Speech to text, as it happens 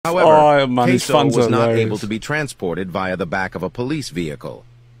However, CaseOh was not able to be transported via the back of a police vehicle.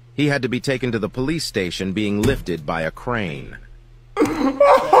 He had to be taken to the police station being lifted by a crane.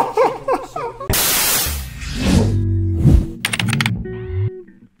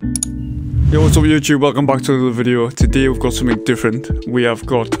 Yo, what's up YouTube? Welcome back to another video. Today we've got something different. We have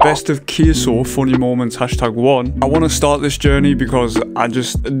got best of CaseOh funny moments #1. I want to start this journey because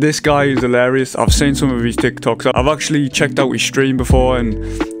this guy is hilarious. I've seen some of his TikToks. I've actually checked out his stream before and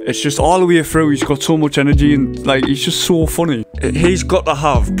it's just all the way through. He's got so much energy and like he's just so funny. He's got to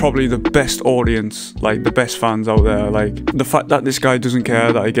have probably the best audience, like the best fans out there. Like the fact that this guy doesn't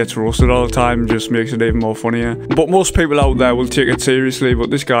care that he gets roasted all the time just makes it even more funnier. But most people out there will take it seriously,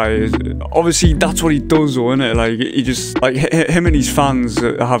 but this guy is obviously that's what he does though, isn't it? Like he just like him and his fans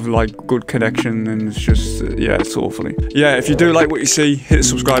have like good connection and it's just yeah, it's so funny. Yeah, if you do like what you see, hit the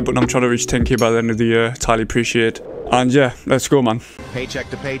subscribe button. I'm trying to reach 10k by the end of the year. It's highly appreciated. And yeah, let's go, man. Paycheck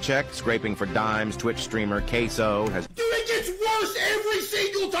to paycheck, scraping for dimes, Twitch streamer CaseOh has... Dude, it gets worse every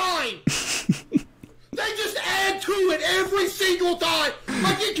single time! They just add to it every single time!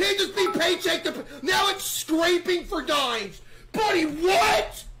 Like it can't just be paycheck to... Now it's scraping for dimes! Buddy,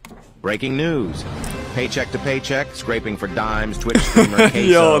 what?! Breaking news. Paycheck to paycheck, scraping for dimes, Twitch streamer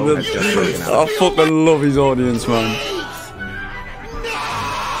CaseOh has just broken out. I fucking love his audience, man.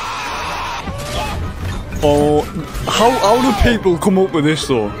 Oh, how do people come up with this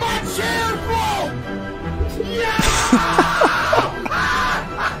though?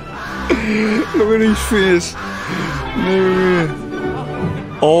 Look at his face.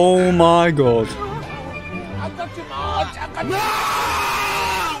 Oh my god. No!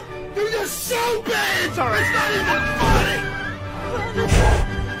 You're so bad! It's not even funny!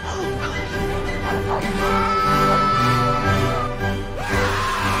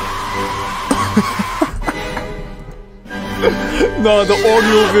 No, the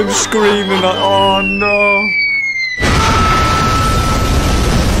audio of him screaming like, oh no.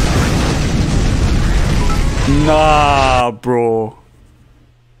 Nah, bro.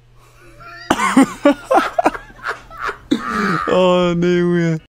 Oh, no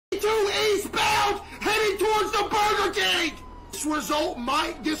way. Eastbound, heading towards the Burger King. This result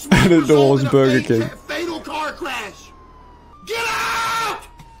might Heading towards Burger King. Fatal car crash. Get out!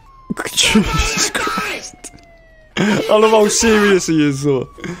 Jesus Christ. I love how serious he is though.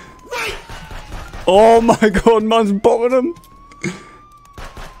 Right. Oh my god, man's bombing him.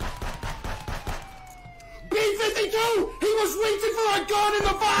 B-52! He was reaching for a gun in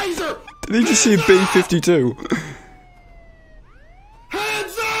the visor! Did he just see a B-52?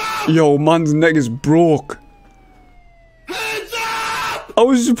 Hands up! Yo, man's neck is broke. Hands up! I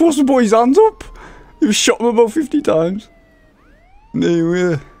was supposed to put his hands up. He was shot him about 50 times. No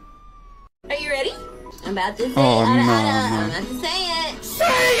way. Are you ready? I'm about to say oh, it. No. I'm about to say it. Say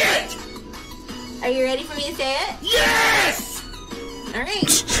it! Are you ready for me to say it? Yes!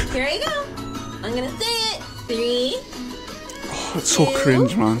 Alright, here I go. I'm gonna say it. 3. Oh, it's so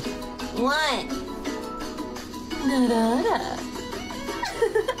cringe, man. 1. Da-da-da.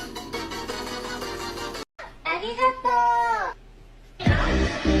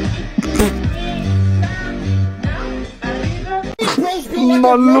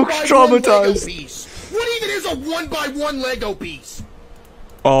 Man looks traumatized. What even is a 1x1 Lego piece?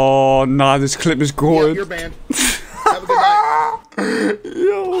 Oh, nah, this clip is going. Yeah, you're banned. Have a good night.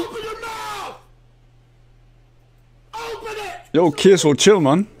 Yo. Open your mouth! Open it! Yo, CaseOh, chill,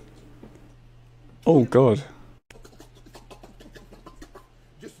 man. Oh, God.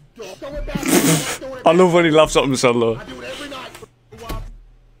 Just throw it back. I love when he laughs at himself, though. I do it every night.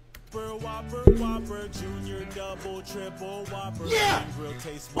 Yeah!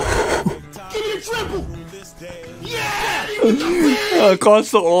 Give me a triple! Yeah! I can't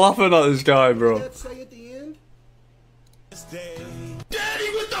stop laughing at this guy, bro. Say at the end? Daddy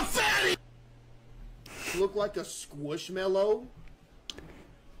with the fatty! Look like a squishmallow?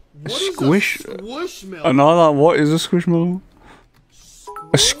 What is Squish? a squishmallow? I know that. What is a squishmallow?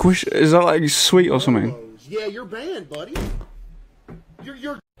 A squish? Is that like sweet or something? Yeah, you're banned, buddy.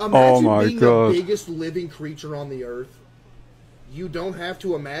 You're imagine oh my being god. the biggest living creature on the earth. You don't have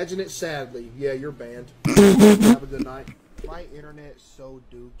to imagine it, sadly. Yeah, you're banned. Have a good night. My internet's so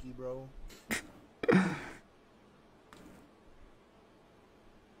dookie, bro.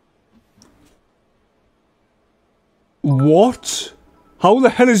 What? How the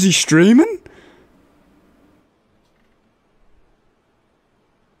hell is he streaming?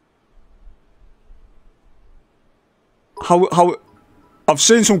 How I've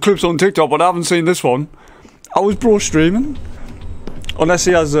seen some clips on TikTok, but I haven't seen this one. How is bro streaming? Unless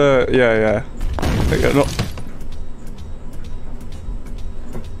he has a... yeah. No.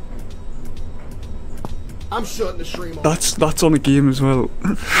 I'm shutting the stream off. That's on the game as well.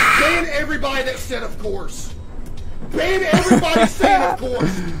 Ban everybody that said of course. Ban everybody saying of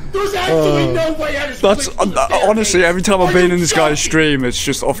course. There's actually no way I just That's honestly every time I've been in this guy's stream, it's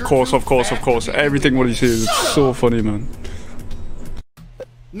just of course. Everything what he says, it's so funny, man.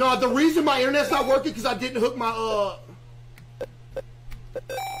 No, the reason my internet's not working because I didn't hook my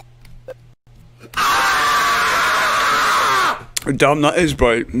Damn, that is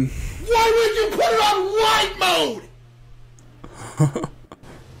bright. Why would you put it on light mode?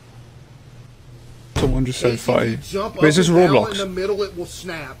 Someone just said fight. Wait, is this Roblox? In the middle, it will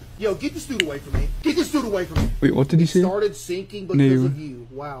snap. Yo, get this dude away from me. Get this dude away from me. Wait, what did he say? Started sinking because of you.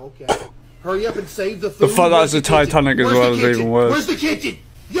 Wow, okay. Hurry up and save the food. The fact that it's the Titanic as well is even worse. Where's the kitchen?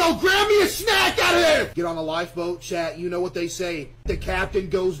 Yo, grab me a snack out of there! Get on the lifeboat, chat. You know what they say. The captain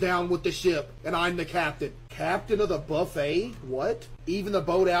goes down with the ship, and I'm the captain. Captain of the buffet? What? Even the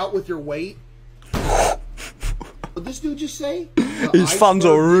boat out with your weight? What did this dude just say? His fans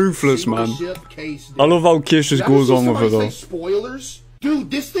are ruthless, man. I love how Case just goes on with it, though. Spoilers? Dude,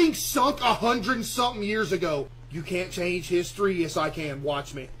 this thing sunk 100-something years ago. You can't change history? Yes, I can.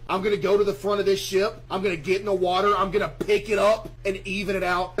 Watch me. I'm going to go to the front of this ship. I'm going to get in the water. I'm going to pick it up and even it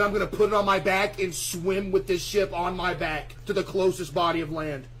out. And I'm going to put it on my back and swim with this ship on my back to the closest body of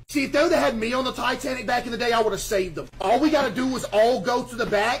land. See, if they would have had me on the Titanic back in the day, I would have saved them. All we got to do is all go to the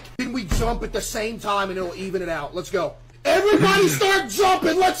back, then we jump at the same time and it'll even it out. Let's go. Everybody start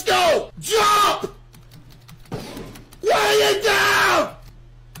jumping. Let's go. Jump! Lay it down!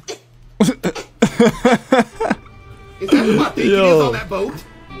 Is that what I think it is on that boat?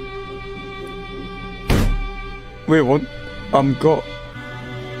 Wait, what? Got...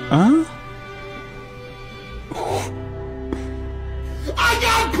 Huh? I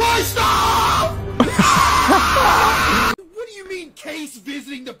got pushed off! What do you mean, Case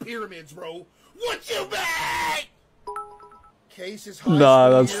visiting the pyramids, bro? What you mean? Case is high. Nah,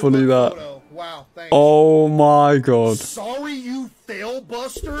 that's funny, that. Photo. Wow, thanks. Oh my god. Sorry you fail,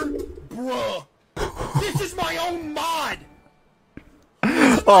 Buster? Bruh. This is my own mod!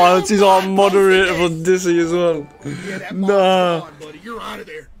 Oh, that's his own moderator for Dizzy as well. Yeah, that mod's gone, buddy. You're out of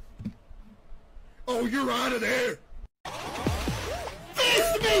there. Oh, you're out of there.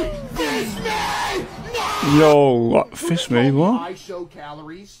 Fish me! Fish me! No! Yo, what? Fish me? What? I show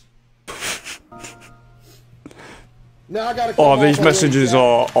calories. Now I gotta Oh, these messages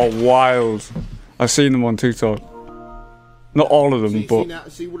are wild. I've seen them on TikTok. Not all of them,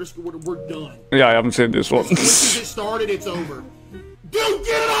 but... See, we're done. Yeah, I haven't seen this one. As quick as it started, it's over. Dude,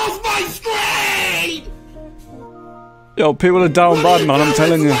 get it off my screen! Yo, people are down bad, man, I'm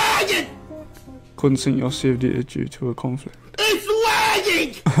telling you. Lagging! Couldn't sync your save data due to a conflict. It's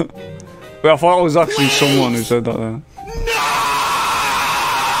lagging! Wait, I thought it was actually someone who said that there.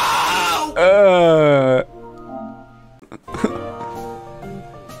 No!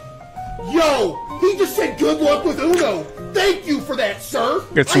 Yo, he just said good luck with Uno. Thank you for that, sir.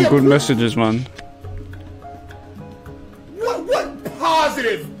 Get some good messages, man. What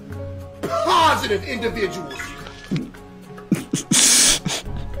positive individuals.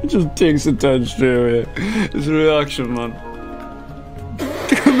 He just takes the turn straight away. His reaction, man.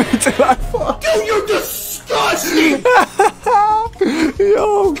 Commit to that fuck. Dude, you're disgusting.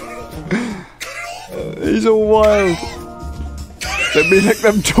 Yo. He's all wild. Let me lick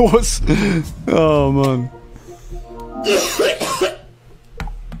them toes. Oh, man.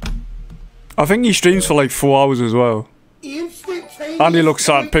 I think he streams for like 4 hours as well. And he looks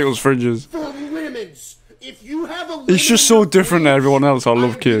at people's fridges. If you have a he's just so different to everyone else. I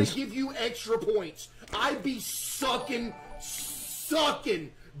love Case. Give you extra points. I'd be sucking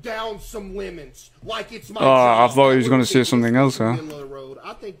down some lemons like it's my I thought he was going to say something else, huh?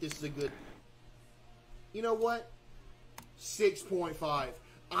 I think this is a good. You know what? 6.5.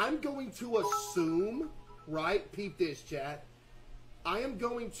 I'm going to assume, right? Peep this, chat. I am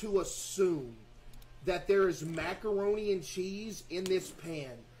going to assume that there is macaroni and cheese in this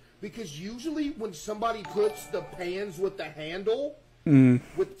pan. Because usually when somebody puts the pans with the handle,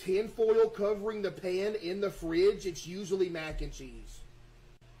 with tin foil covering the pan in the fridge, it's usually mac and cheese.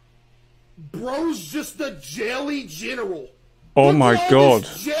 Bro's just the jelly general. Oh my god.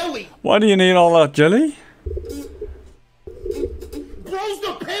 Jelly. Why do you need all that jelly? Bro's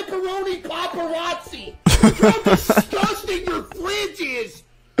the pepperoni paparazzi. Look how disgusting your fridge is.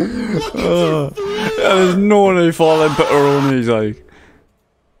 Look at your fridge. Yeah, there's no need for them pepperonis, like.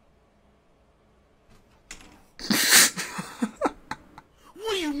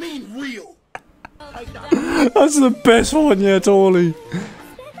 What do you mean real? That's the best one yet, totally.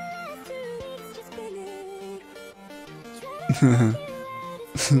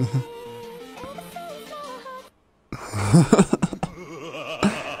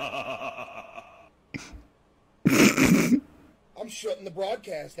 I'm shutting the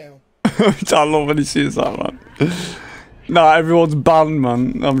broadcast down. I love when he sees that, man. Nah, everyone's banned,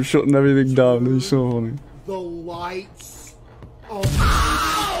 man. I'm shutting everything down. It's so funny. The lights.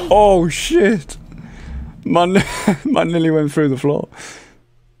 Oh, oh shit. Man, man nearly went through the floor.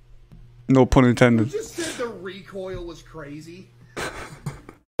 No pun intended. you just said the recoil was crazy.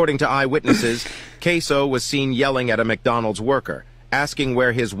 According to eyewitnesses, CaseOh was seen yelling at a McDonald's worker, asking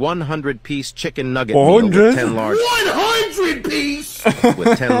where his 100-piece chicken nugget meal with 10 large 100-piece!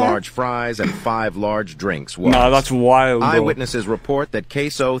 with 10 large fries and 5 large drinks was. Nah, that's wild, bro. Eyewitnesses report that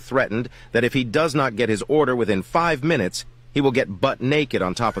CaseOh threatened that if he does not get his order within 5 minutes, he will get butt naked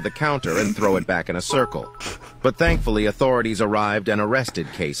on top of the counter and throw it back in a circle. But thankfully, authorities arrived and arrested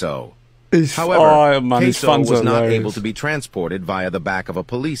CaseOh. However, CaseOh was not able to be transported via the back of a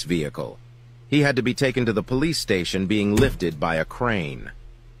police vehicle. He had to be taken to the police station being lifted by a crane.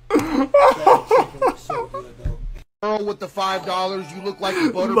 Girl with the $5, you look like a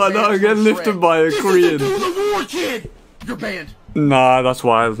butter. Man, I get lifted by a crane. Do the war, kid. You're banned. Nah, that's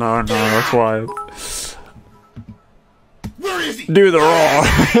wild. No, that's wild. Where is he? Do the raw.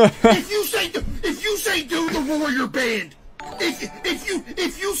 if you say do the roar, you're banned.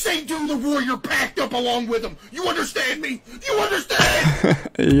 If you say do the roar, you're packed up along with him. You understand me? You understand?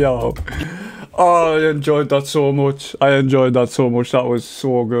 Yo. Oh, I enjoyed that so much. That was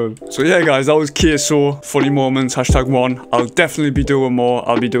so good. So yeah, guys, that was CaseOh, funny moments, #1. I'll definitely be doing more.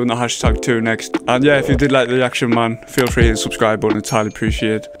 I'll be doing the #2 next. And yeah, if you did like the reaction, man, feel free to hit the subscribe button. It's highly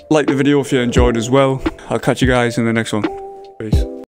appreciated. Like the video if you enjoyed as well. I'll catch you guys in the next one. Peace.